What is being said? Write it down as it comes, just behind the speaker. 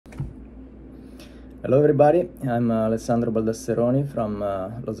Hello everybody, I'm Alessandro Baldasseroni from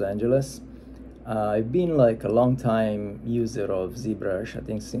Los Angeles. I've been like a long time user of ZBrush, I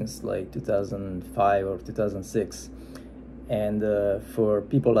think since like 2005 or 2006. And for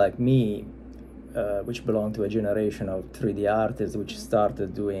people like me, which belong to a generation of 3D artists which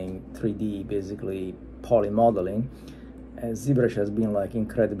started doing 3D, basically poly modeling, ZBrush has been like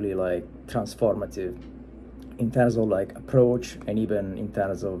incredibly like transformative in terms of like approach, and even in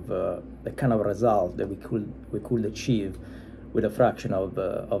terms of the kind of result that we could achieve with a fraction of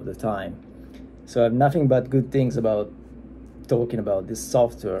the time. So I have nothing but good things about talking about this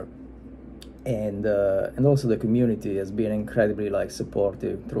software, and also the community has been incredibly like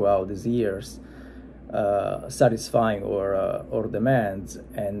supportive throughout these years, satisfying our demands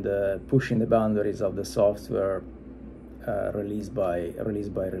and pushing the boundaries of the software release by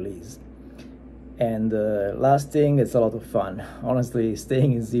release. And last thing, it's a lot of fun. Honestly,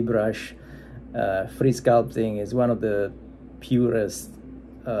 staying in ZBrush, free sculpting is one of the purest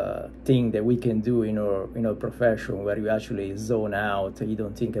thing that we can do in our profession, where you actually zone out, you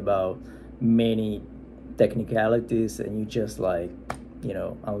don't think about many technicalities, and you just like,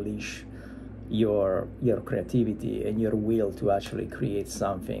 unleash your creativity and your will to actually create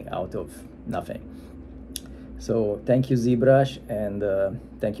something out of nothing. So thank you, ZBrush, and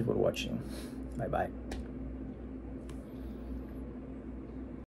thank you for watching. Bye bye.